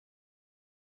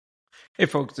Hey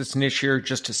folks, it's Nish here,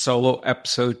 just a solo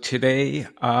episode today.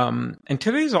 And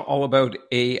today's all about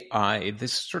AI.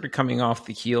 This is sort of coming off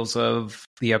the heels of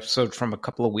the episode from a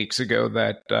couple of weeks ago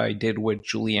that I did with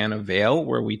Juliana Vale,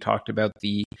 where we talked about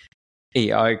the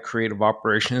AI creative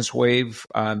operations wave.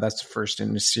 That's the first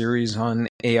in a series on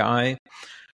AI. I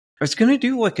was going to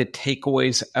do like a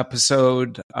takeaways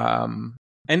episode.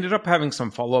 Ended up having some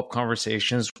follow-up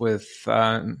conversations with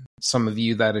some of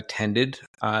you that attended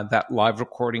that live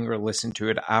recording or listened to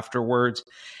it afterwards.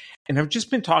 And I've just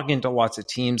been talking to lots of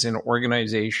teams and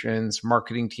organizations,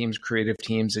 marketing teams, creative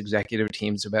teams, executive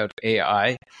teams about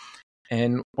AI.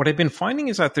 And what I've been finding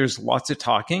is that there's lots of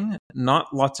talking,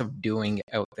 not lots of doing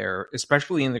out there,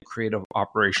 especially in the creative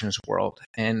operations world.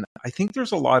 And I think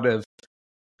there's a lot of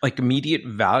like immediate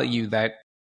value that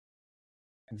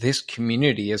this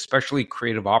community, especially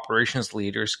creative operations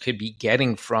leaders, could be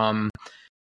getting from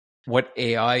what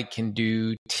AI can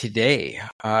do today.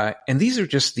 And these are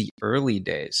just the early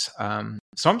days.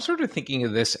 So I'm sort of thinking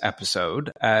of this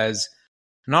episode as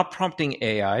not prompting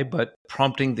AI, but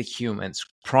prompting the humans,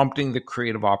 prompting the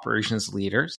creative operations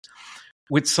leaders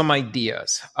with some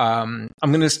ideas. I'm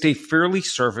going to stay fairly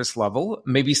surface level.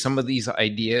 Maybe some of these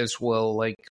ideas will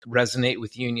like resonate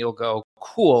with you and you'll go,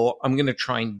 cool, I'm going to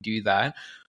try and do that.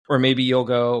 Or maybe you'll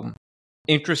go,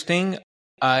 interesting,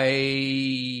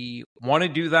 I want to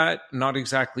do that, not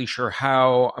exactly sure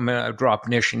how. I'm going to drop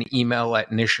Nish an email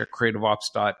at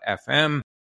nish@creativeops.fm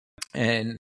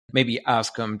and maybe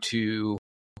ask him to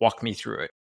walk me through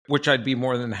it, which I'd be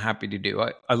more than happy to do.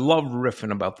 I love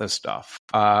riffing about this stuff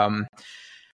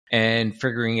and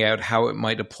figuring out how it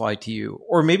might apply to you.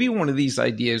 Or maybe one of these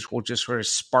ideas will just sort of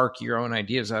spark your own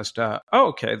ideas as to, oh,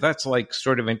 okay, that's like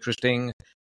sort of interesting.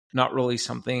 Not really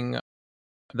something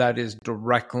that is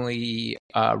directly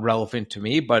relevant to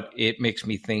me, but it makes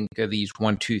me think of these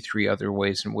 1, 2, 3 other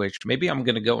ways in which maybe I'm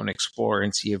going to go and explore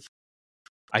and see if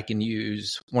I can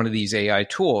use one of these AI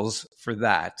tools for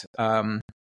that. And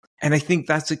I think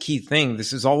that's a key thing.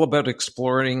 This is all about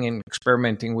exploring and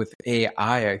experimenting with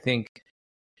AI. I think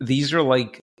these are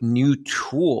like new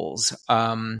tools.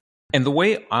 And the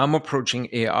way I'm approaching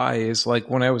AI is like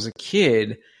when I was a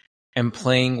kid and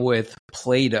playing with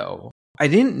Play-Doh. I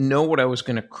didn't know what I was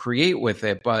going to create with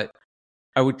it, but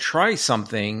I would try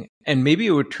something and maybe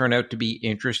it would turn out to be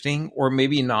interesting or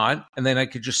maybe not. And then I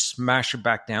could just smash it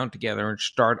back down together and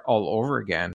start all over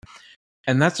again.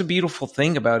 And that's a beautiful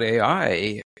thing about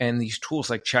AI and these tools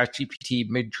like ChatGPT,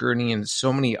 Midjourney, and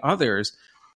so many others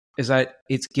is that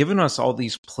it's given us all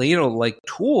these Play-Doh-like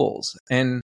tools.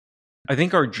 And I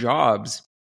think our jobs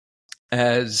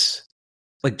as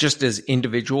like just as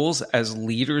individuals, as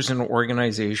leaders in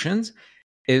organizations,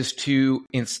 is to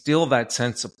instill that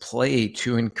sense of play,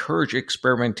 to encourage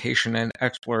experimentation and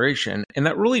exploration. And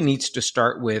that really needs to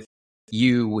start with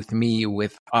you, with me,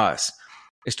 with us,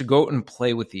 is to go out and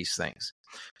play with these things.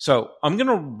 So I'm going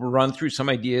to run through some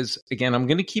ideas. Again, I'm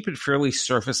going to keep it fairly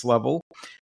surface level.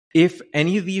 If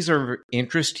any of these are of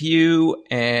interest to you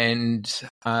and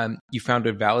you found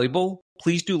it valuable,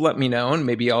 please do let me know, and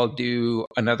maybe I'll do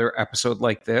another episode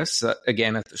like this,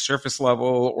 again, at the surface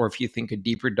level, or if you think a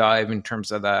deeper dive in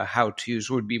terms of the how-tos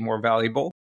would be more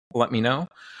valuable, let me know.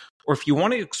 Or if you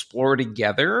want to explore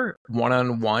together,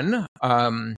 one-on-one,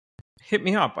 hit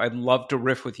me up. I'd love to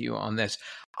riff with you on this.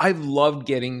 I've loved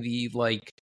getting the like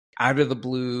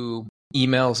out-of-the-blue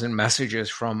emails and messages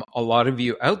from a lot of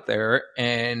you out there,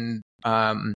 and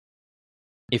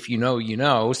if you know, you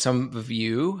know, some of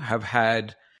you have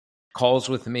had calls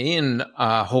with me, and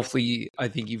hopefully I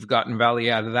think you've gotten value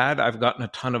out of that. I've gotten a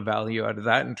ton of value out of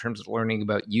that in terms of learning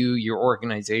about you, your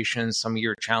organization, some of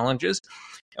your challenges.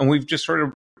 And we've just sort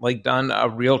of like done a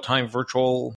real-time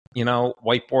virtual,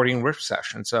 whiteboarding riff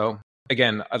session. So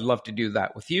again, I'd love to do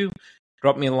that with you.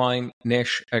 Drop me a line,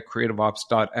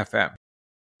 nish@creativeops.fm.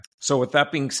 So with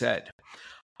that being said,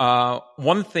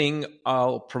 one thing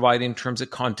I'll provide in terms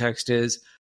of context is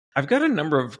I've got a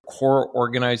number of core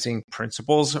organizing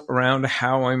principles around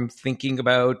how I'm thinking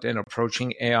about and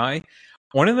approaching AI.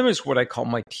 One of them is what I call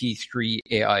my T3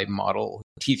 AI model.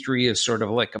 T3 is sort of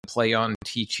like a play on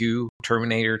T2,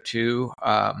 Terminator 2.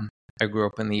 I grew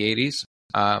up in the 80s,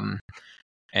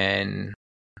 and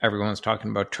everyone's talking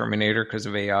about Terminator because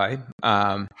of AI.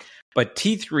 But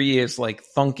T3 is like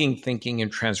thunking, thinking,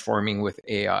 and transforming with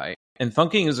AI. And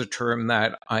thunking is a term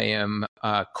that I am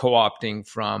co-opting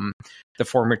from the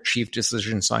former chief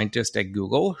decision scientist at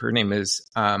Google. Her name is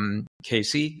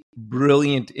Casey,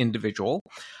 brilliant individual.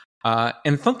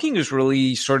 And thunking is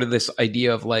really sort of this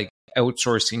idea of like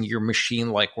outsourcing your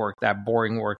machine-like work, that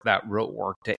boring work, that rote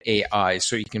work to AI,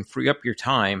 so you can free up your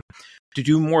time to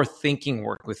do more thinking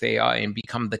work with AI and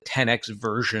become the 10x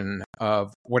version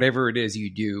of whatever it is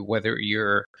you do, whether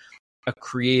you're a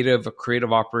creative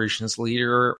operations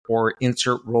leader, or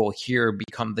insert role here,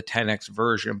 become the 10x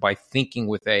version by thinking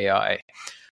with AI,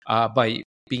 by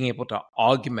being able to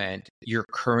augment your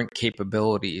current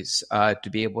capabilities to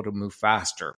be able to move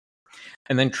faster.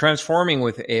 And then transforming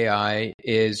with AI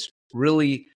is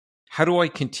really, how do I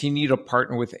continue to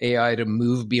partner with AI to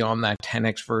move beyond that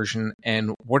 10x version?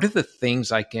 And what are the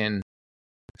things I can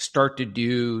start to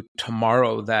do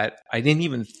tomorrow that I didn't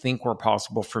even think were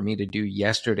possible for me to do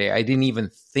yesterday? I didn't even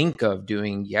think of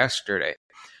doing yesterday.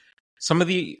 Some of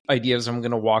the ideas I'm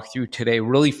going to walk through today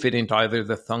really fit into either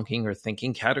the thunking or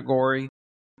thinking category.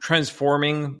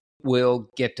 Transforming, we'll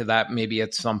get to that maybe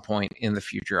at some point in the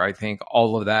future. I think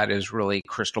all of that is really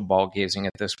crystal ball gazing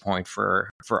at this point for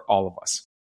all of us.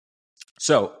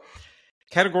 So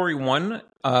category one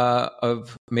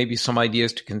of maybe some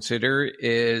ideas to consider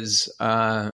is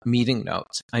meeting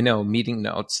notes. I know meeting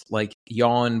notes, like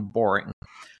yawn boring.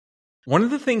 One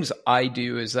of the things I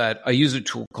do is that I use a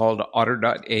tool called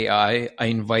Otter.ai. I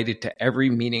invite it to every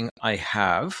meeting I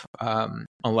have,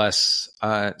 unless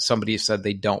somebody said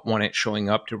they don't want it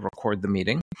showing up to record the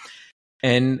meeting.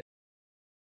 And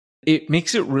it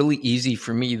makes it really easy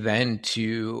for me then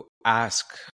to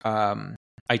ask.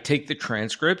 I take the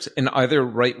transcripts and either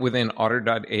write within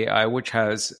Otter.ai, which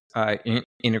has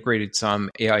integrated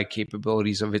some AI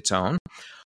capabilities of its own,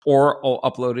 or I'll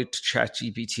upload it to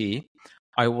ChatGPT.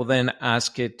 I will then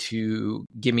ask it to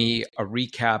give me a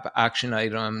recap, action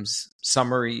items,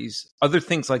 summaries, other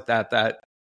things like that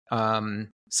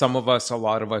a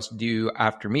lot of us do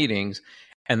after meetings,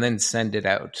 and then send it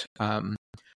out.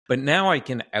 But now I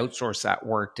can outsource that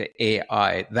work to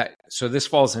AI. So this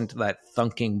falls into that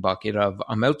thunking bucket of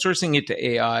I'm outsourcing it to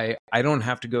AI. I don't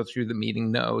have to go through the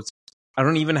meeting notes. I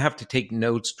don't even have to take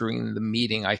notes during the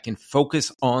meeting. I can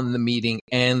focus on the meeting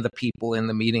and the people in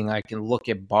the meeting. I can look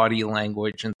at body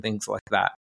language and things like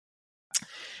that.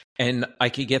 And I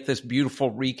could get this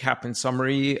beautiful recap and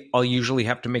summary. I'll usually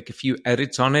have to make a few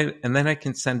edits on it, and then I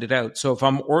can send it out. So if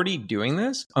I'm already doing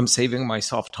this, I'm saving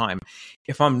myself time.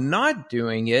 If I'm not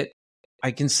doing it,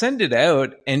 I can send it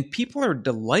out, and people are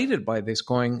delighted by this,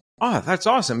 going, "Oh, that's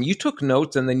awesome. You took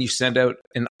notes, and then you sent out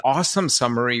an awesome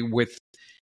summary with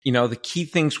the key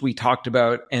things we talked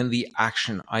about and the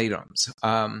action items."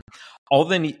 I'll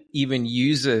then even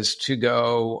use this to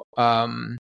go,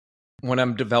 when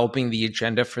I'm developing the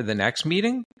agenda for the next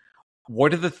meeting,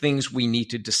 what are the things we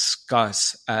need to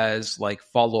discuss as like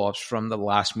follow-ups from the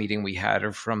last meeting we had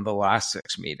or from the last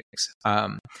 6 meetings?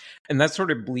 And that sort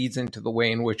of bleeds into the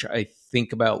way in which I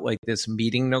think about like this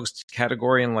meeting notes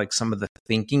category and like some of the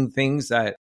thinking things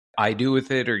that I do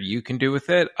with it or you can do with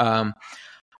it. I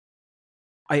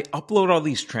upload all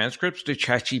these transcripts to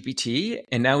ChatGPT,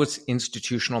 and now it's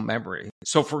institutional memory.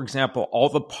 So for example, all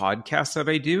the podcasts that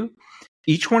I do,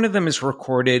 each one of them is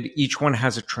recorded. Each one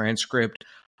has a transcript.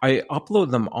 I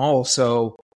upload them all.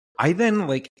 So I then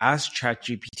like ask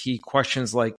ChatGPT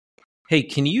questions like, hey,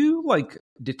 can you like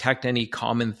detect any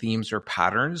common themes or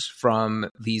patterns from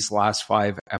these last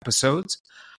 5 episodes?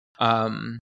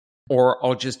 Or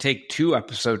I'll just take 2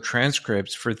 episode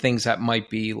transcripts for things that might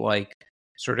be like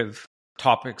sort of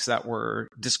topics that were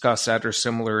discussed that are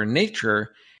similar in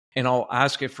nature. And I'll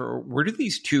ask it for, where do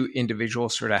these 2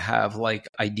 individuals sort of have like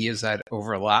ideas that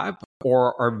overlap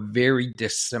or are very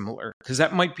dissimilar? Because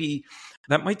that might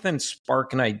then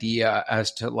spark an idea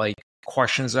as to like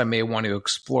questions I may want to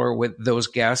explore with those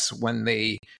guests when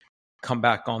they come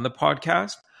back on the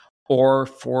podcast, or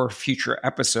for future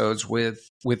episodes with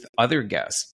other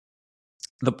guests.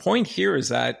 The point here is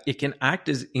that it can act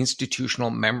as institutional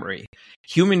memory.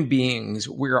 Human beings,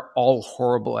 we're all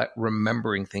horrible at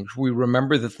remembering things. We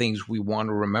remember the things we want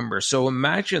to remember. So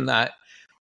imagine that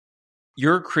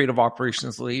you're a creative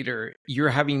operations leader. You're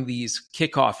having these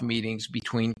kickoff meetings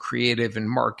between creative and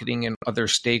marketing and other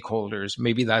stakeholders.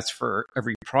 Maybe that's for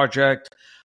every project.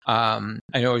 I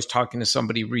know I was talking to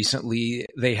somebody recently.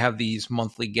 They have these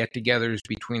monthly get-togethers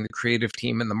between the creative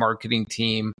team and the marketing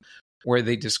team, where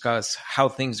they discuss how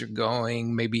things are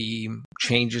going, maybe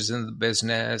changes in the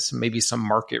business, maybe some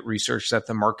market research that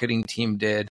the marketing team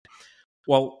did.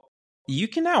 Well, you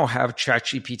can now have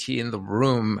ChatGPT in the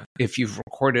room if you've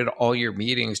recorded all your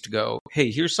meetings to go,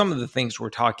 hey, here's some of the things we're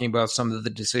talking about, some of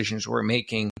the decisions we're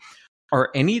making.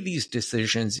 Are any of these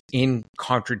decisions in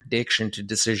contradiction to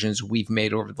decisions we've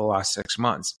made over the last 6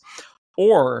 months?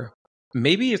 Or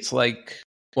maybe it's like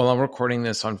Well, I'm recording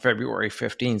this on February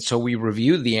 15th. So we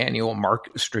reviewed the annual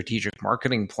strategic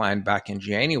marketing plan back in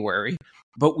January,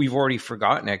 but we've already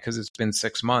forgotten it because it's been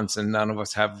 6 months and none of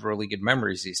us have really good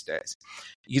memories these days.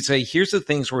 You could say, here's the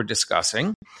things we're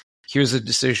discussing. Here's the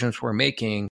decisions we're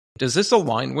making. Does this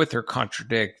align with or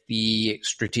contradict the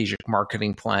strategic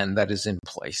marketing plan that is in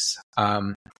place?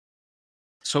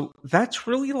 So that's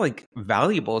really like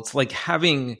valuable. It's like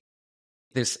having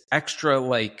this extra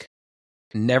like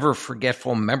never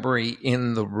forgetful memory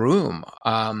in the room.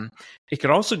 It could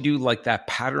also do like that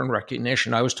pattern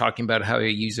recognition. I was talking about how I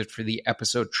use it for the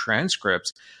episode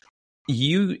transcripts.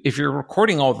 If you're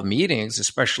recording all the meetings,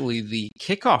 especially the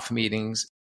kickoff meetings,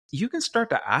 you can start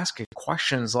to ask it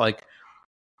questions like,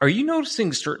 are you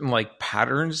noticing certain like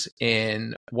patterns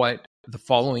in what the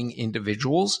following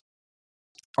individuals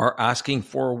are asking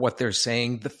for, what they're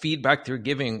saying, the feedback they're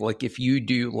giving? Like if you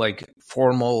do like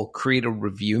formal creative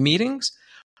review meetings,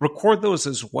 record those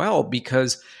as well,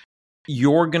 because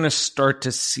you're going to start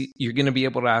to see, you're going to be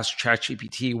able to ask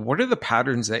ChatGPT, what are the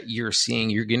patterns that you're seeing?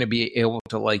 You're going to be able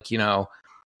to like,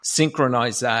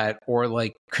 synchronize that or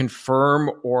like confirm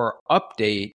or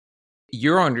update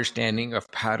your understanding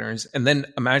of patterns. And then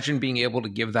imagine being able to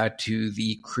give that to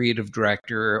the creative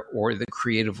director or the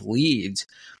creative leads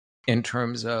in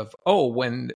terms of, oh,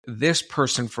 when this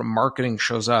person from marketing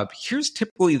shows up, here's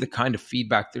typically the kind of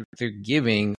feedback that they're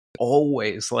giving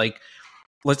always. Like,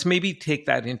 let's maybe take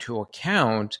that into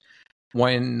account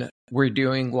when we're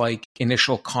doing like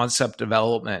initial concept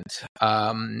development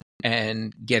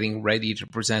and getting ready to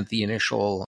present the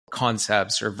initial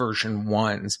concepts or version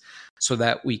ones, so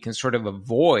that we can sort of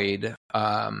avoid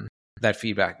that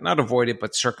feedback, not avoid it,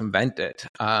 but circumvent it.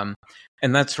 And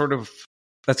that's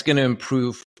going to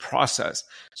improve process.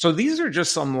 So these are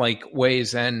just some like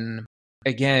ways. And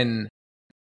again,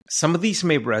 some of these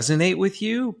may resonate with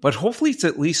you, but hopefully it's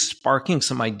at least sparking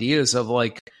some ideas of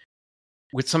like,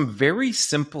 with some very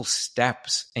simple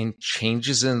steps and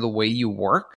changes in the way you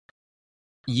work,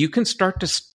 you can start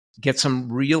to get some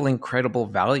real incredible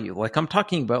value. Like I'm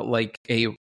talking about like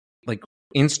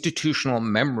institutional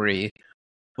memory,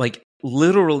 like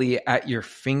literally at your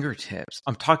fingertips.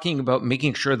 I'm talking about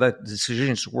making sure that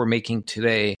decisions we're making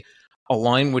today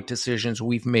align with decisions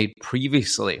we've made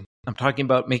previously. I'm talking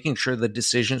about making sure the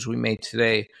decisions we made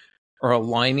today are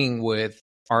aligning with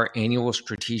our annual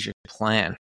strategic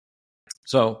plan.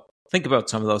 So think about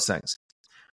some of those things.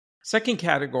 Second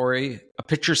category, a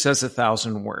picture says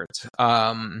 1,000 words.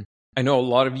 I know a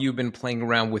lot of you have been playing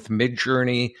around with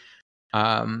Midjourney,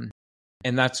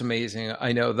 and that's amazing.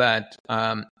 I know that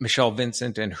Michelle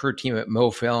Vincent and her team at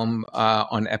MoFilm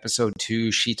on episode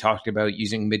 2, she talked about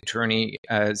using Midjourney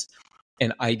as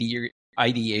an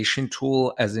ideation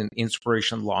tool, as an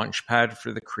inspiration launchpad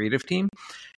for the creative team.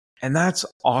 And that's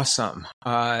awesome.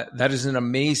 That is an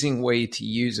amazing way to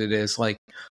use it, is like,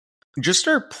 just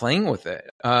start playing with it.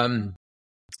 And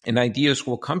ideas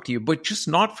will come to you, but just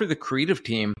not for the creative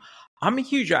team. I'm a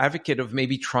huge advocate of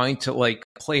maybe trying to like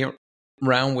play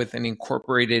around with and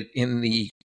incorporate it in the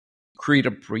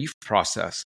creative brief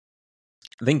process.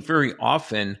 I think very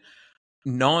often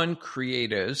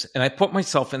non-creatives, and I put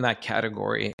myself in that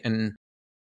category, and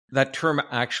that term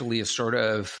actually is sort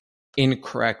of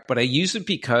incorrect, but I use it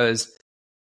because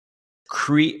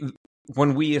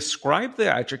when we ascribe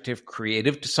the adjective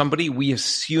creative to somebody, we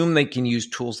assume they can use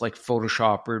tools like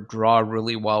Photoshop or draw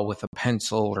really well with a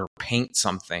pencil or paint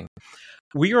something.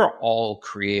 We are all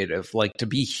creative. Like, to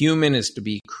be human is to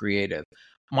be creative.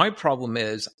 My problem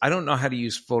is I don't know how to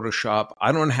use Photoshop.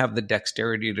 I don't have the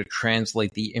dexterity to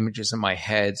translate the images in my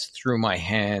head through my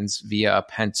hands via a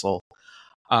pencil.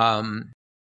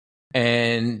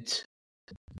 And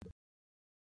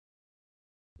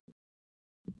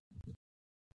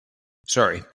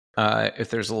sorry if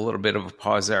there's a little bit of a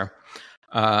pause there.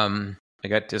 I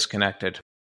got disconnected.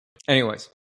 Anyways,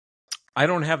 I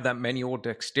don't have that manual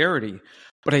dexterity,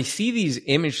 but I see these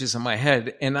images in my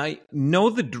head and I know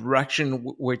the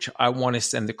direction which I want to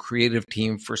send the creative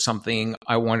team for something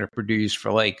I want to produce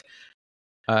for like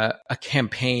a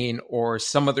campaign or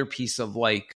some other piece of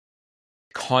like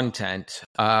content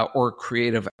or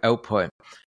creative output.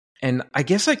 And I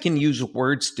guess I can use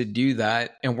words to do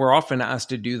that. And we're often asked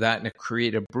to do that in a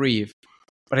creative brief.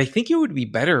 But I think it would be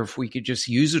better if we could just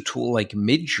use a tool like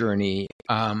Midjourney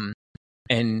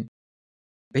and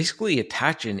basically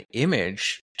attach an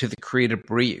image to the creative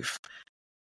brief.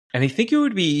 And I think it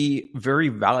would be very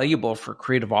valuable for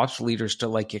creative ops leaders to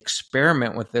like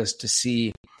experiment with this to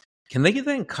see, can they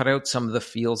then cut out some of the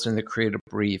fields in the creative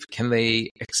brief? Can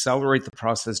they accelerate the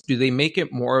process? Do they make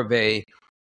it more of a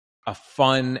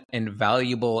fun and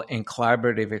valuable and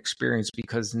collaborative experience?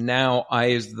 Because now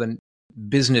I, as the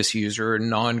business user,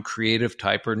 non-creative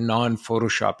type or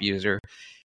non-Photoshop user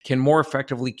can more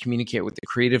effectively communicate with the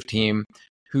creative team,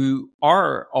 who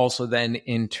are also then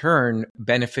in turn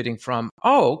benefiting from,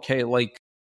 oh, okay, like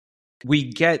we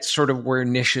get sort of where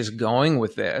Nish is going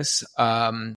with this.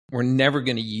 We're never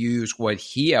going to use what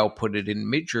he outputted in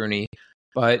Midjourney,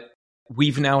 but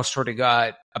we've now sort of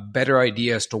got a better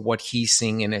idea as to what he's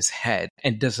seeing in his head.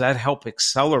 And does that help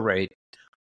accelerate,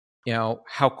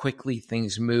 how quickly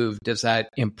things move? Does that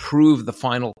improve the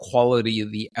final quality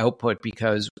of the output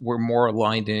because we're more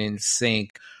aligned and in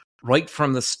sync right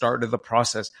from the start of the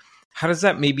process? How does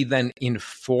that maybe then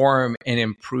inform and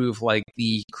improve like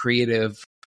the creative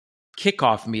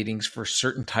kickoff meetings for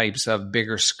certain types of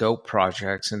bigger scope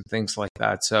projects and things like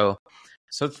that? So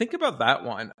think about that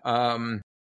one.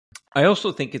 I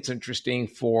also think it's interesting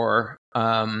for,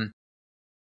 and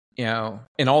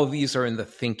all of these are in the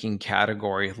thinking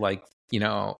category, like,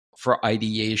 for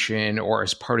ideation or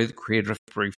as part of the creative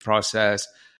brief process.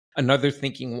 Another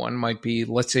thinking one might be,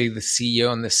 let's say the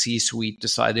CEO and the C-suite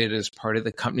decided as part of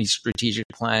the company's strategic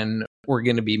plan, we're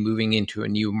going to be moving into a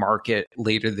new market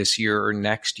later this year or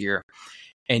next year,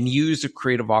 and use a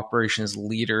creative operations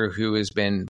leader who has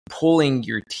been pulling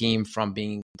your team from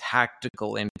being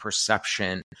tactical in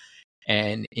perception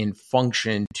and in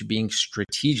function to being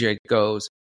strategic, goes,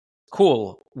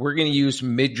 cool, we're going to use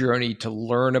Midjourney to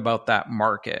learn about that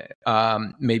market.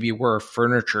 Maybe we're a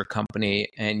furniture company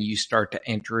and you start to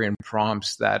enter in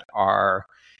prompts that are,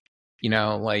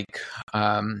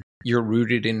 you're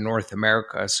rooted in North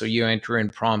America. So you enter in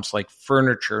prompts like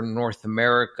furniture, North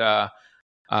America,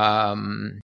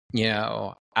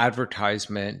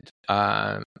 advertisement,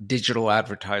 digital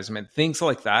advertisement, things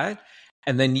like that.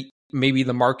 And then maybe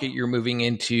the market you're moving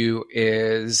into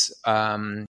is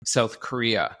South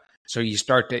Korea. So you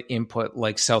start to input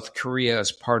like South Korea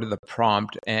as part of the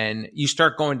prompt, and you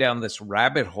start going down this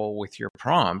rabbit hole with your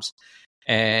prompts,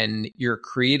 and your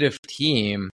creative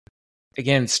team,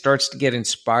 again, starts to get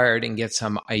inspired and get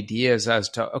some ideas as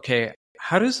to, okay,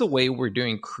 how does the way we're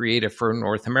doing creative for a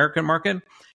North American market,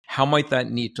 how might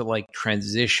that need to like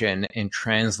transition and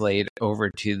translate over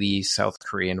to the South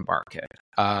Korean market?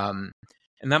 And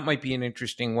that might be an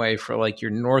interesting way for like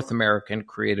your North American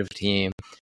creative team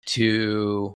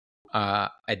to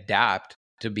adapt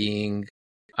to being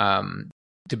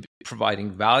to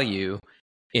providing value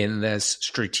in this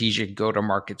strategic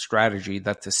go-to-market strategy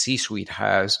that the C-suite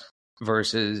has,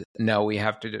 versus no, we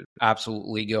have to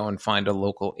absolutely go and find a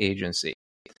local agency.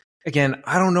 Again,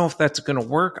 I don't know if that's going to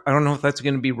work. I don't know if that's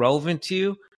going to be relevant to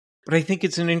you, but I think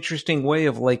it's an interesting way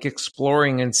of like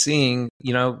exploring and seeing,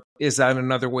 is that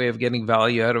another way of getting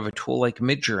value out of a tool like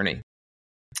Midjourney?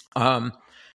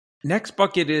 Next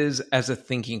bucket is as a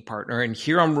thinking partner. And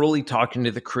here I'm really talking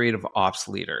to the creative ops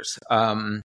leaders.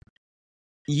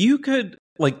 You could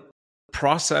like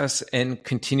process and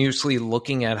continuously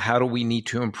looking at how do we need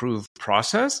to improve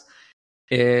process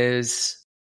is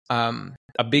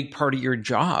a big part of your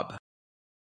job.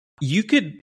 You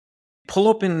could pop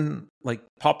open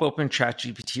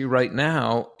ChatGPT right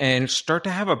now and start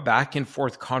to have a back and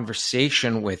forth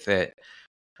conversation with it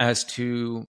as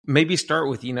to maybe start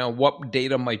with, what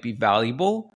data might be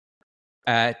valuable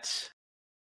at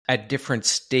different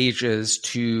stages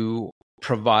to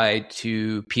provide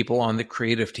to people on the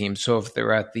creative team. So if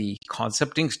they're at the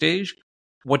concepting stage,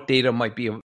 what data might be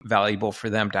valuable for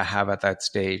them to have at that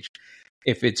stage?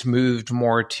 If it's moved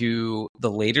more to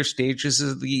the later stages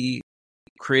of the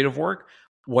creative work,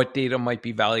 what data might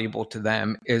be valuable to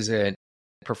them? Is it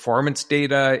performance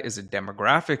data? Is it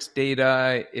demographics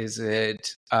data? Is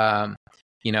it,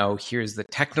 here's the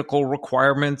technical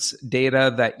requirements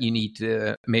data that you need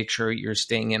to make sure you're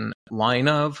staying in line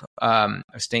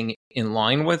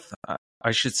with,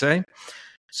 I should say.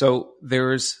 So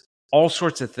there's all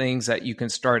sorts of things that you can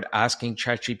start asking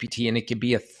ChatGPT, and it can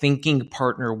be a thinking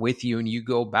partner with you, and you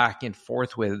go back and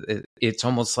forth with it. It's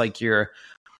almost like you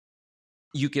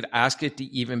could ask it to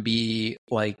even be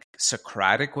like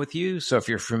Socratic with you. So if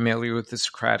you're familiar with the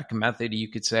Socratic method, you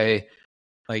could say,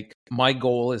 like, my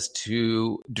goal is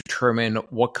to determine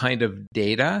what kind of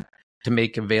data to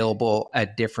make available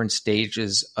at different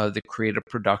stages of the creative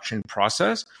production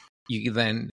process. You can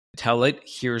then tell it,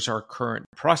 here's our current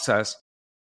process.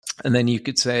 And then you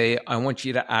could say, I want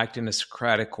you to act in a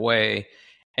Socratic way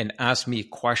and ask me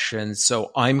questions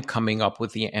so I'm coming up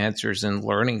with the answers and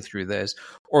learning through this.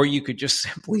 Or you could just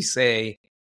simply say,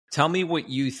 tell me what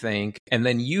you think. And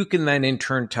then you can then in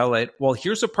turn tell it, well,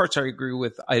 here's the parts I agree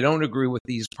with. I don't agree with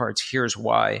these parts. Here's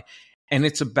why. And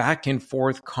it's a back and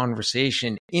forth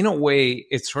conversation. In a way,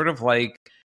 it's sort of like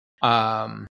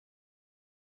and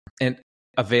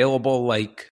available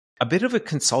like a bit of a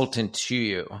consultant to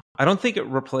you. I don't think it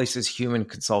replaces human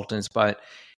consultants, but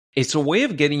it's a way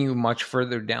of getting you much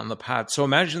further down the path. So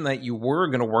imagine that you were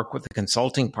going to work with a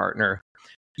consulting partner.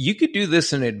 You could do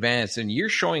this in advance, and you're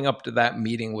showing up to that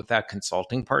meeting with that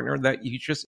consulting partner that you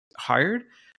just hired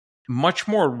much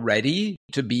more ready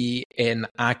to be an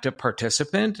active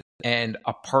participant and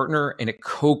a partner and a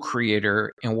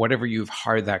co-creator in whatever you've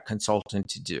hired that consultant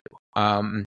to do.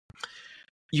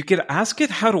 You could ask it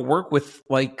how to work with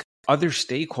like other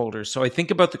stakeholders. So I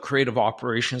think about the creative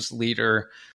operations leader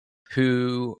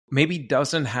who maybe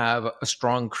doesn't have a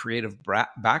strong creative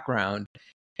background,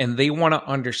 and they want to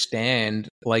understand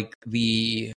like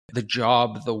the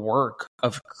job, the work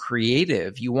of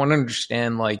creative. You want to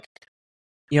understand like,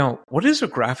 what does a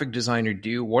graphic designer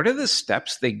do? What are the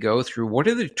steps they go through? What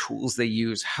are the tools they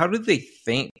use? How do they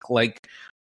think? Like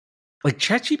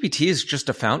ChatGPT is just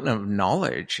a fountain of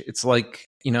knowledge. It's like,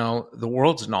 the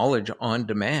world's knowledge on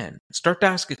demand. Start to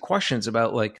ask it questions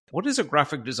about like, what does a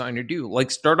graphic designer do?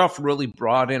 Like start off really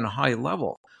broad and high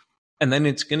level. And then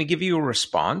it's going to give you a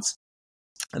response.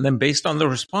 And then based on the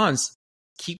response,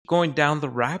 keep going down the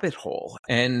rabbit hole.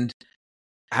 And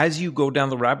as you go down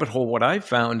the rabbit hole, what I've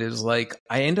found is like,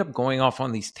 I end up going off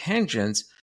on these tangents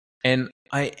and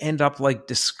I end up like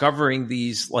discovering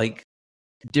these like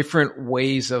different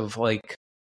ways of like,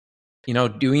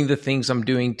 doing the things I'm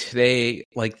doing today,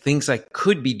 like things I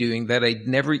could be doing that I'd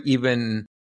never even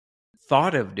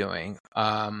thought of doing.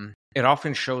 It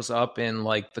often shows up in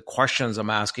like the questions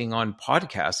I'm asking on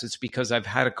podcasts. It's because I've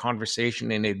had a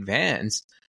conversation in advance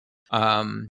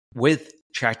with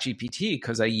ChatGPT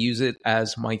because I use it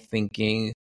as my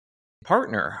thinking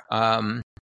partner.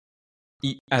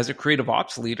 As a creative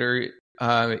ops leader,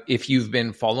 if you've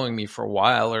been following me for a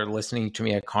while or listening to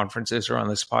me at conferences or on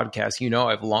this podcast,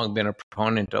 I've long been a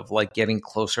proponent of like getting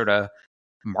closer to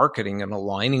marketing and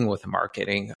aligning with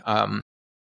marketing.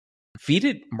 Feed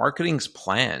it marketing's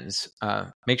plans.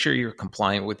 Make sure you're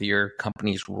compliant with your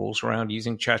company's rules around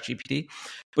using ChatGPT,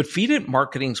 but feed it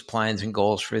marketing's plans and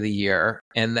goals for the year.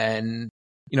 And then,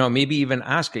 maybe even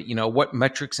ask it, what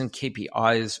metrics and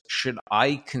KPIs should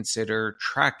I consider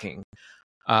tracking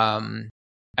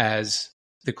as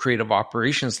the creative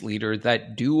operations leader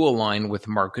that do align with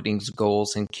marketing's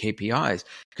goals and KPIs?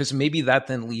 Because maybe that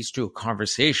then leads to a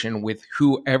conversation with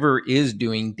whoever is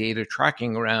doing data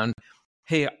tracking around,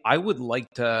 hey, I would like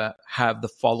to have the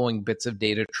following bits of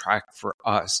data tracked for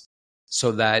us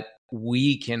so that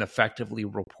we can effectively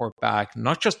report back,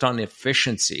 not just on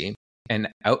efficiency and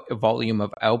volume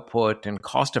of output and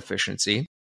cost efficiency,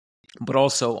 but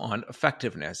also on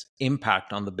effectiveness,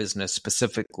 impact on the business,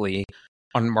 specifically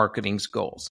on marketing's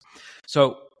goals.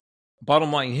 So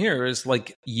bottom line here is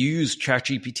like use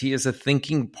ChatGPT as a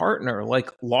thinking partner. Like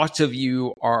lots of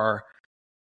you are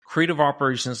creative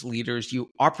operations leaders, you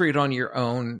operate on your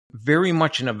own, very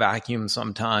much in a vacuum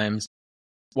sometimes.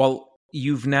 Well,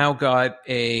 you've now got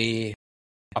a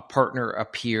partner, a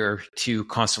peer to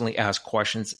constantly ask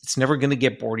questions. It's never going to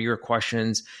get bored of your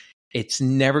questions. It's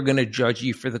never going to judge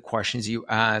you for the questions you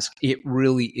ask. It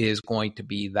really is going to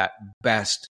be that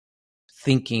best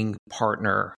thinking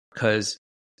partner because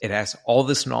it has all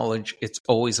this knowledge. It's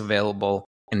always available.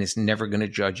 And it's never going to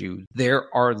judge you.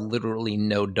 There are literally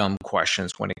no dumb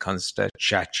questions when it comes to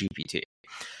ChatGPT.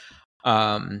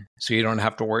 So you don't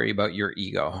have to worry about your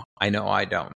ego. I know I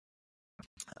don't.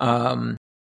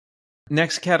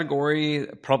 Next category,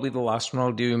 probably the last one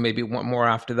I'll do, maybe one more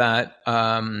after that.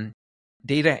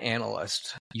 Data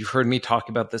analyst. You've heard me talk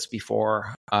about this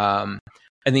before.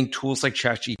 I think tools like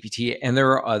ChatGPT, and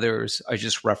there are others. I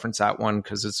just reference that one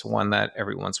because it's the one that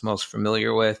everyone's most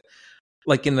familiar with.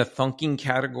 Like in the thinking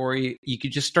category, you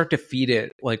could just start to feed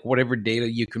it like whatever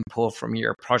data you can pull from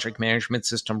your project management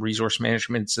system, resource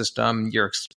management system,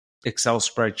 your Excel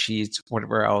spreadsheets,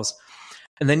 whatever else.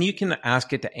 And then you can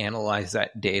ask it to analyze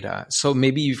that data. So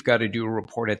maybe you've got to do a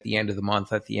report at the end of the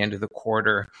month, at the end of the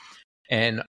quarter.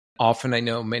 And often I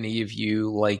know many of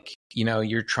you, like,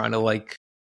 you're trying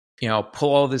to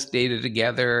pull all this data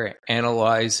together,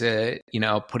 analyze it,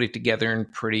 put it together in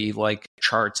pretty like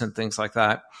charts and things like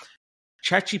that.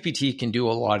 ChatGPT can do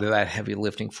a lot of that heavy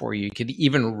lifting for you. You could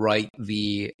even write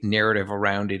the narrative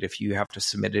around it if you have to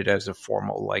submit it as a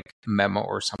formal like memo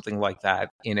or something like that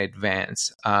in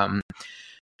advance.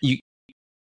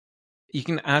 You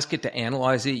can ask it to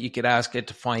analyze it. You could ask it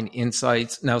to find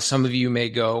insights. Now, some of you may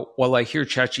go, well, I hear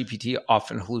ChatGPT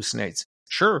often hallucinates.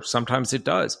 Sure, sometimes it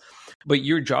does. But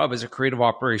your job as a creative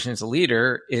operations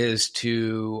leader is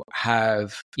to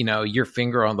have, your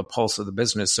finger on the pulse of the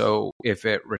business. So if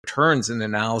it returns an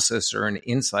analysis or an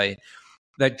insight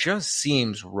that just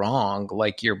seems wrong.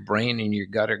 Like your brain and your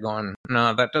gut are going,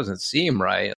 no, that doesn't seem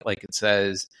right. Like it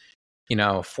says,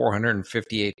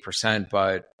 458%,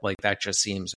 but like that just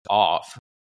seems off.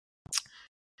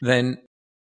 Then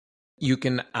you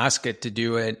can ask it to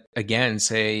do it again.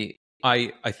 Say,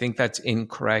 I think that's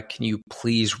incorrect. Can you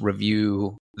please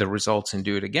review the results and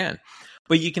do it again?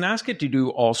 But you can ask it to do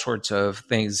all sorts of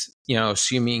things,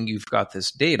 assuming you've got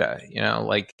this data,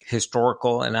 like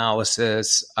historical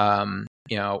analysis,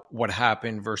 what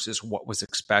happened versus what was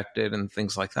expected and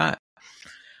things like that.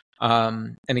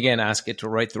 And again, ask it to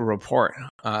write the report.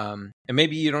 And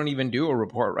maybe you don't even do a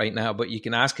report right now, but you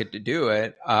can ask it to do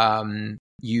it.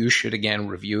 You should, again,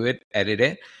 review it, edit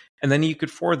it, and then you could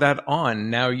forward that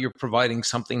on. Now you're providing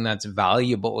something that's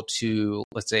valuable to,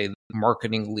 let's say,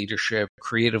 marketing leadership,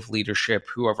 creative leadership,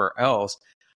 whoever else.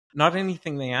 Not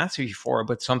anything they ask you for,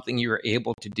 but something you're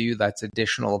able to do that's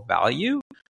additional value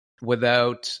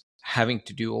without having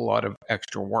to do a lot of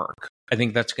extra work. I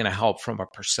think that's going to help from a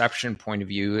perception point of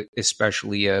view,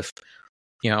 especially if,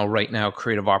 right now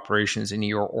creative operations in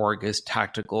your org is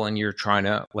tactical and you're trying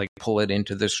to like pull it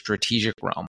into the strategic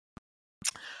realm.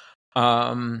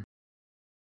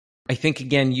 I think,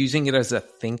 again, using it as a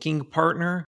thinking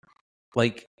partner,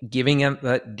 like giving it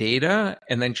that data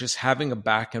and then just having a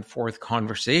back and forth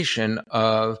conversation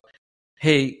of,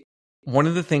 hey, one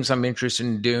of the things I'm interested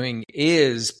in doing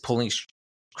is pulling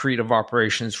creative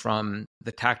operations from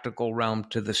the tactical realm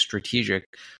to the strategic.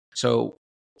 So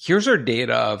here's our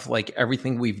data of like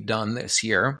everything we've done this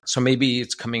year. So maybe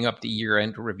it's coming up to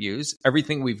year-end reviews,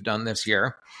 everything we've done this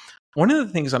year. One of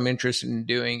the things I'm interested in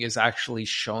doing is actually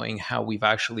showing how we've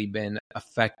actually been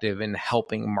effective in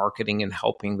helping marketing and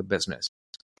helping the business.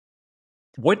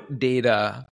 What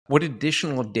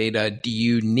additional data do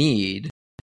you need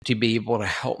to be able to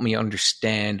help me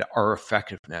understand our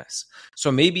effectiveness?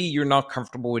 So maybe you're not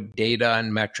comfortable with data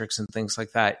and metrics and things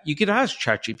like that. You could ask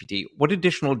ChatGPT, what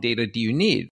additional data do you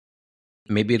need?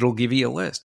 Maybe it'll give you a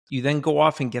list. You then go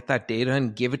off and get that data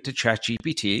and give it to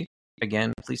ChatGPT.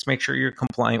 Again, please make sure you're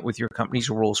compliant with your company's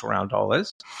rules around all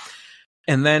this.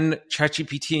 And then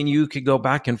ChatGPT and you could go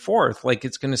back and forth. Like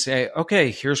it's going to say,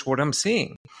 okay, here's what I'm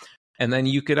seeing. And then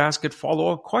you could ask it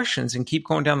follow-up questions and keep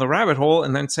going down the rabbit hole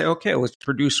and then say, okay, let's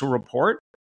produce a report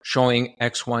showing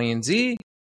X, Y, and Z.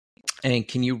 And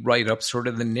can you write up sort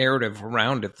of the narrative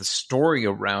around it, the story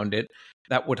around it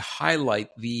that would highlight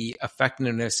the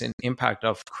effectiveness and impact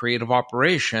of creative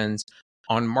operations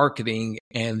on marketing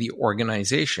and the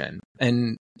organization?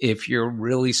 And if you're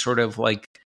really sort of like,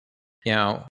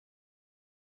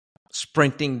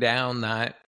 sprinting down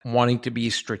that wanting to be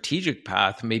strategic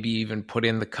path, maybe even put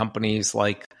in the company's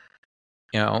like,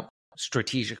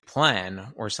 strategic plan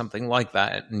or something like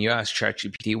that. And you ask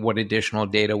ChatGPT, what additional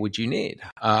data would you need?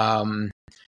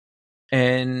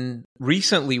 And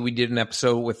recently we did an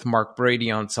episode with Mark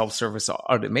Brady on self-service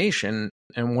automation.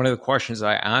 And one of the questions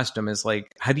I asked him is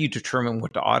like, how do you determine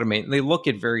what to automate? And they look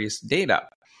at various data.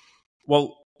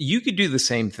 Well, you could do the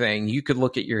same thing. You could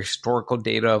look at your historical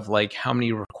data of like how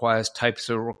many requests, types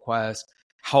of requests,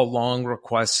 how long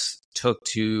requests took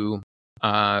to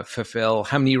fulfill,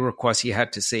 how many requests you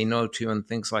had to say no to, and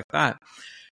things like that.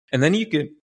 And then you could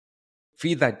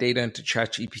feed that data into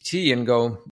ChatGPT and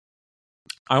go,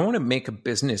 I want to make a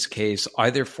business case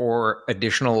either for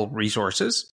additional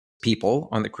resources, people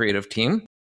on the creative team,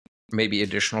 maybe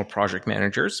additional project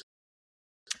managers,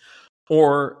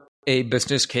 or a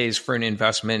business case for an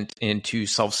investment into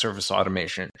self-service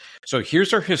automation. So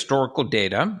here's our historical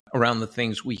data around the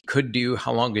things we could do,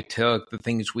 how long it took, the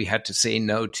things we had to say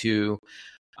no to.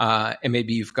 And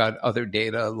maybe you've got other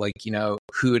data like,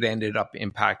 who it ended up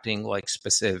impacting, like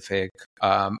specific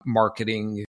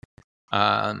marketing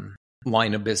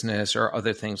line of business or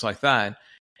other things like that.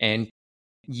 And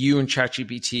you and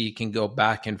ChatGPT can go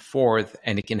back and forth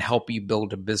and it can help you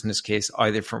build a business case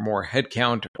either for more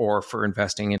headcount or for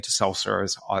investing into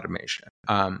self-service automation.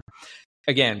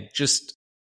 Again, just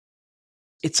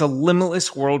it's a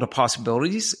limitless world of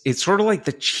possibilities. It's sort of like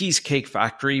the Cheesecake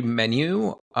Factory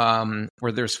menu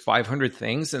where there's 500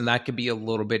 things, and that could be a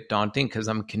little bit daunting because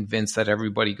I'm convinced that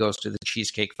everybody goes to the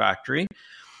Cheesecake Factory.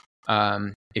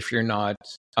 If you're not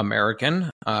American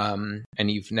and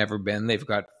you've never been, they've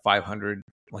got 500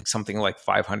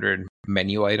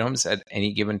 menu items at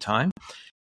any given time,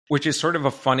 which is sort of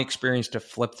a fun experience to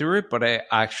flip through it. But I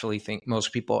actually think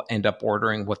most people end up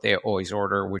ordering what they always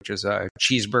order, which is a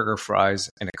cheeseburger, fries,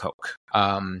 and a Coke.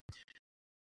 And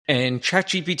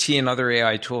ChatGPT and other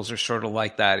AI tools are sort of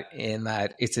like that in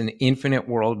that it's an infinite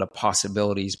world of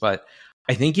possibilities. But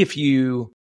I think if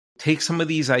you take some of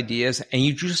these ideas and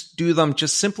you just do them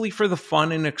just simply for the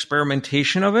fun and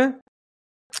experimentation of it,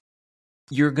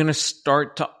 you're going to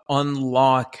start to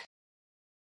unlock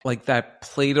like that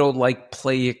Play-Doh-like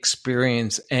play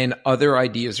experience, and other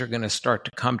ideas are going to start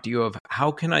to come to you of how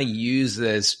can I use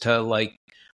this to like,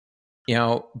 you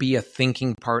know, be a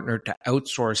thinking partner to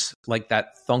outsource like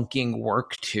that thunking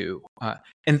work to.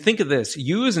 And think of this,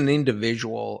 you as an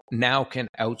individual now can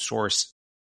outsource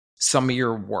some of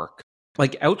your work.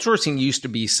 Like outsourcing used to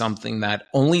be something that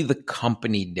only the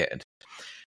company did.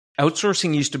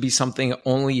 Outsourcing used to be something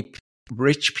only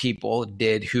rich people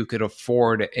did who could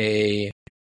afford a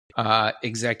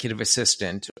executive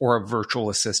assistant or a virtual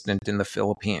assistant in the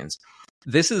Philippines.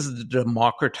 This is the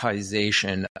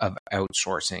democratization of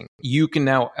outsourcing. You can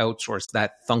now outsource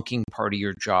that thunking part of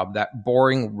your job, that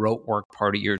boring rote work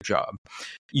part of your job.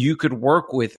 You could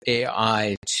work with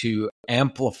AI to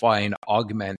amplify and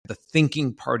augment the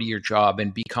thinking part of your job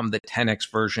and become the 10x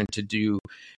version to do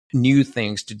new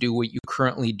things, to do what you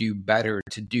currently do better,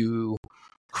 to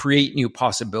create new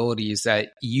possibilities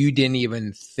that you didn't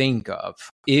even think of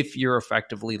if you're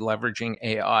effectively leveraging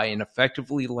AI. And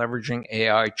effectively leveraging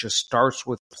AI just starts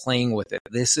with playing with it.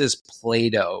 This is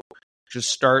Play-Doh.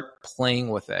 Just start playing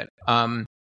with it. And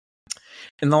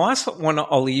the last one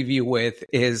I'll leave you with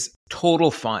is total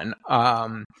fun.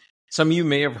 Some of you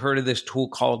may have heard of this tool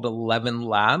called 11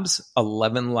 Labs,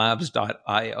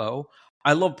 11labs.io.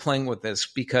 I love playing with this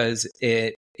because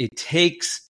it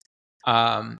takes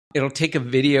it'll take a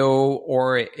video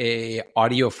or a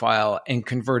audio file and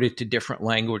convert it to different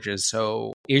languages.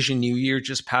 So Asian New Year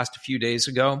just passed a few days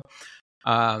ago.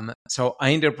 So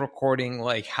I ended up recording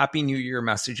like Happy New Year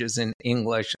messages in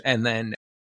English, and then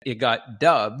it got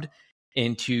dubbed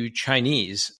into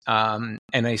Chinese. And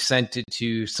I sent it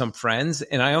to some friends,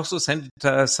 and I also sent it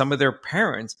to some of their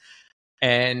parents.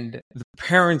 And the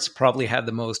parents probably had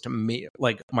the most,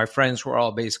 like my friends were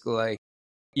all basically like,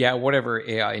 yeah, whatever,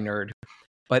 AI nerd.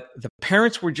 But the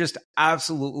parents were just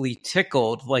absolutely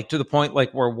tickled, like to the point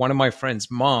like where one of my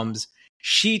friend's moms,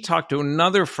 she talked to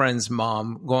another friend's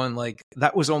mom going like,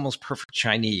 that was almost perfect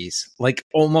Chinese, like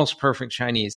almost perfect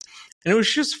Chinese. And it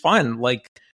was just fun. Like,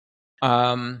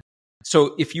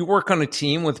 so if you work on a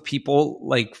team with people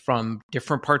like from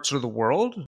different parts of the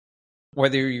world,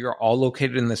 whether you're all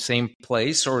located in the same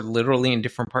place or literally in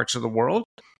different parts of the world,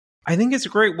 I think it's a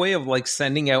great way of like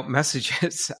sending out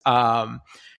messages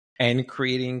and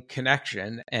creating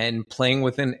connection and playing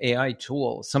with an AI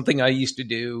tool. Something I used to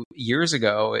do years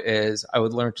ago is I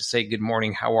would learn to say good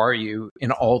morning, how are you,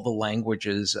 in all the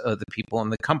languages of the people in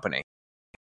the company.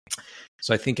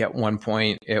 So I think at one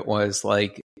point it was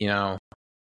like, you know,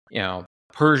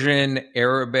 Persian,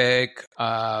 Arabic,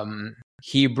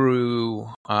 Hebrew,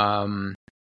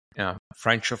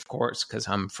 French, of course, because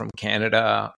I'm from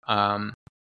Canada.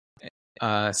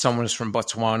 Someone was from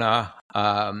Botswana,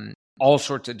 all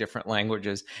sorts of different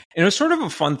languages. And it was sort of a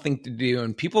fun thing to do,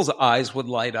 and people's eyes would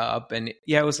light up. And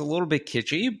yeah, it was a little bit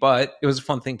kitschy, but it was a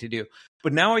fun thing to do.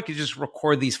 But now I could just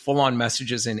record these full-on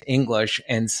messages in English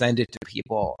and send it to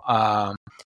people.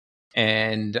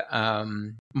 And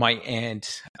my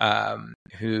aunt,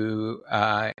 who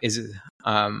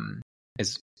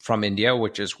is from India,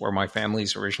 which is where my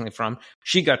family's originally from,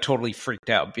 she got totally freaked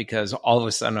out because all of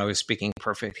a sudden I was speaking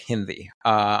perfect Hindi.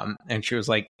 And she was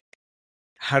like,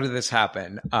 how did this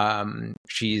happen?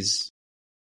 She's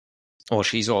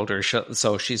older,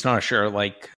 so she's not sure,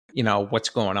 like, you know, what's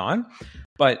going on.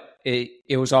 But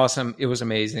it was awesome. It was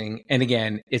amazing. And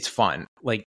again, it's fun.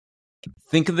 Like,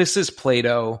 think of this as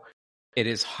Play-Doh. It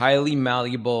is highly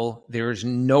malleable. There is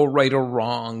no right or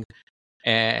wrong.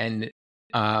 And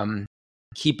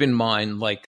keep in mind,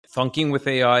 like, thunking with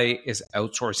AI is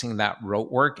outsourcing that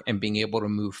rote work and being able to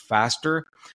move faster.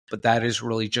 But that is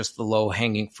really just the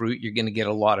low-hanging fruit. You're going to get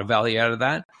a lot of value out of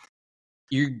that.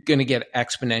 You're going to get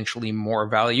exponentially more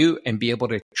value and be able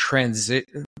to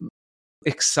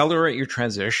accelerate your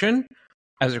transition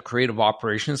as a creative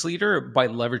operations leader by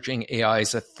leveraging AI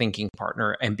as a thinking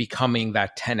partner and becoming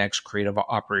that 10x creative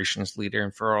operations leader.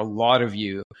 And for a lot of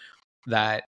you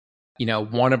that, you know,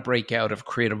 want to break out of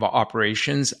creative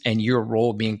operations and your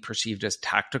role being perceived as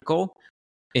tactical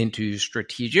into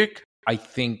strategic, I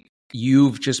think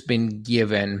you've just been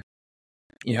given,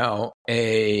 you know,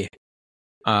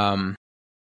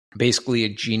 basically a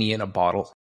genie in a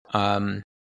bottle.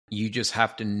 You just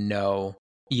have to know,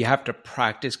 you have to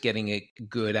practice getting it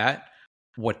good at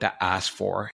what to ask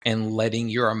for and letting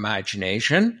your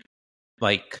imagination,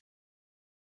 like,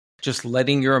 just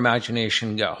letting your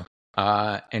imagination go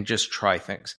and just try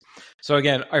things. So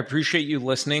again, I appreciate you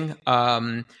listening.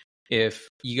 If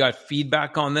you got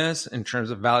feedback on this in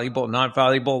terms of valuable, not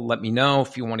valuable, let me know.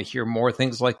 If you want to hear more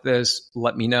things like this,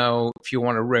 let me know. If you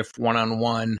want to riff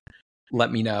one-on-one,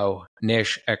 let me know.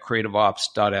 Nish at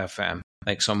creativeops.fm.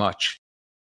 Thanks so much.